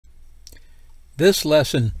This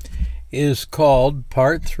lesson is called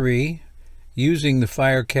Part 3, Using the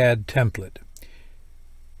FireCAD Template.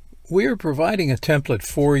 We are providing a template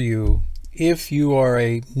for you if you are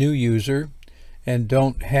a new user and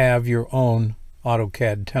don't have your own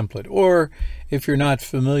AutoCAD template, or if you're not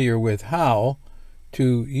familiar with how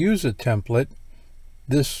to use a template.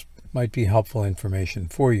 This might be helpful information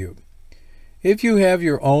for you. If you have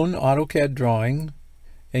your own AutoCAD drawing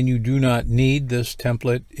and you do not need this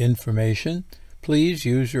template information, please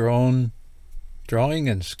use your own drawing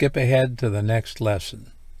and skip ahead to the next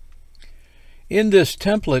lesson. In this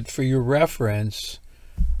template, for your reference,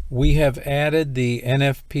 we have added the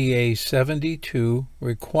NFPA 72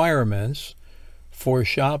 requirements for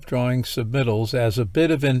shop drawing submittals as a bit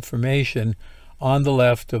of information on the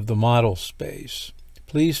left of the model space.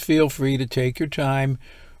 Please feel free to take your time,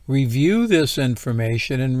 review this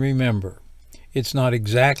information, and remember, it's not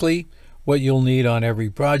exactly what you'll need on every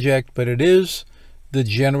project, but it is the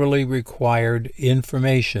generally required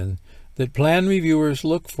information that plan reviewers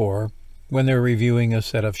look for when they're reviewing a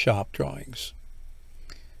set of shop drawings.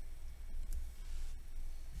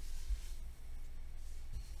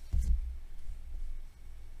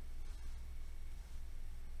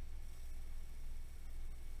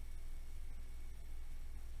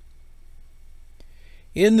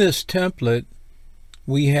 In this template,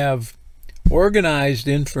 we have organized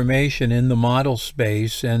information in the model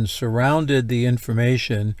space and surrounded the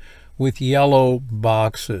information with yellow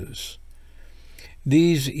boxes.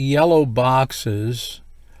 These yellow boxes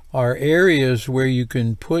are areas where you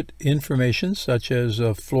can put information such as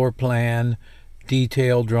a floor plan,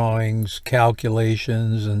 detail drawings,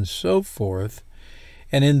 calculations, and so forth.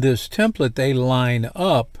 And in this template, they line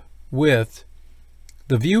up with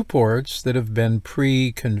the viewports that have been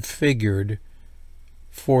pre-configured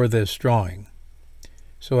for this drawing.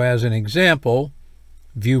 So as an example,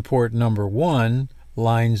 viewport number 1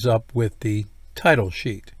 lines up with the title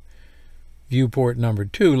sheet. Viewport number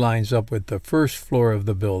 2 lines up with the first floor of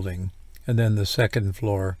the building, and then the second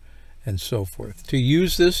floor, and so forth. To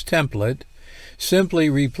use this template, simply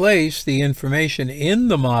replace the information in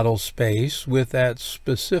the model space with that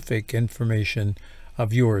specific information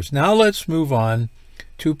of yours. Now let's move on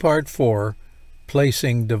to Part 4,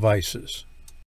 Placing Devices.